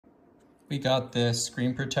We got this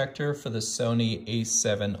screen protector for the Sony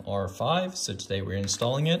a7R5, so today we're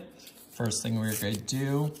installing it. First thing we're going to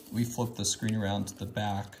do, we flip the screen around to the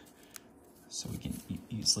back so we can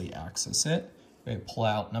easily access it. We're going to pull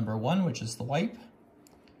out number one, which is the wipe.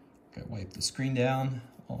 We're going to wipe the screen down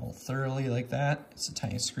all thoroughly like that. It's a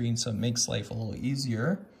tiny screen, so it makes life a little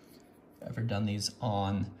easier. If you've ever done these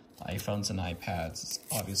on iPhones and iPads, it's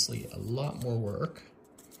obviously a lot more work.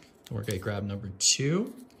 We're going to grab number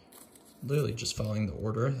two, literally just following the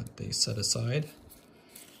order that they set aside.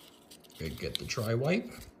 You're going to get the dry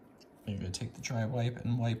wipe. You're going to take the dry wipe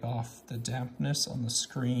and wipe off the dampness on the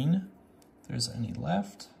screen, if there's any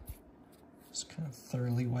left. Just kind of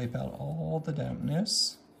thoroughly wipe out all the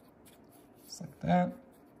dampness, just like that.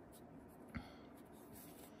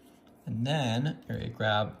 And then you're going to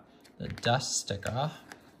grab the dust sticker.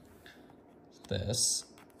 This,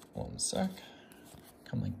 one sec.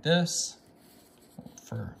 Come like this.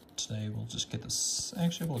 For today, we'll just get this,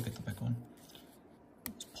 actually we'll get the big one.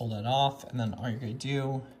 Just pull that off, and then all you're gonna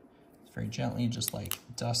do is very gently just like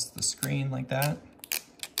dust the screen like that.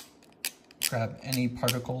 Grab any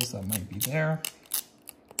particles that might be there.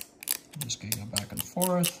 I'm just gonna go back and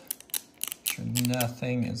forth. Make sure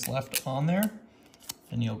nothing is left on there.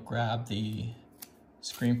 And you'll grab the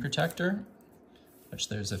screen protector, which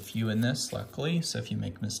there's a few in this, luckily, so if you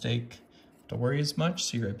make a mistake, don't worry as much.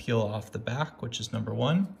 So you're gonna peel off the back, which is number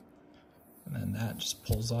one, and then that just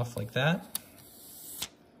pulls off like that.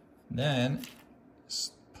 Then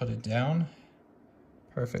just put it down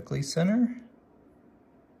perfectly center,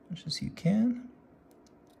 much as you can.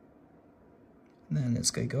 And then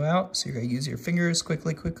it's gonna go out, so you're gonna use your fingers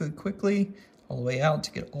quickly, all the way out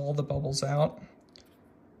to get all the bubbles out.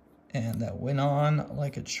 And that went on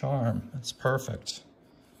like a charm. That's perfect.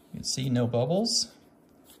 You can see no bubbles.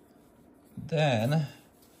 Then it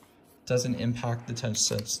doesn't impact the touch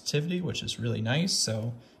sensitivity, which is really nice.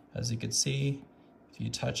 So as you can see, if you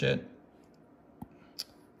touch it,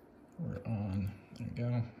 we're on, there you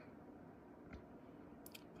go.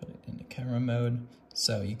 Put it into camera mode.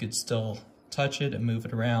 So you could still touch it and move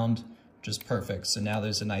it around, which is perfect. So now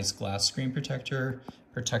there's a nice glass screen protector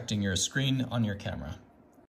protecting your screen on your camera.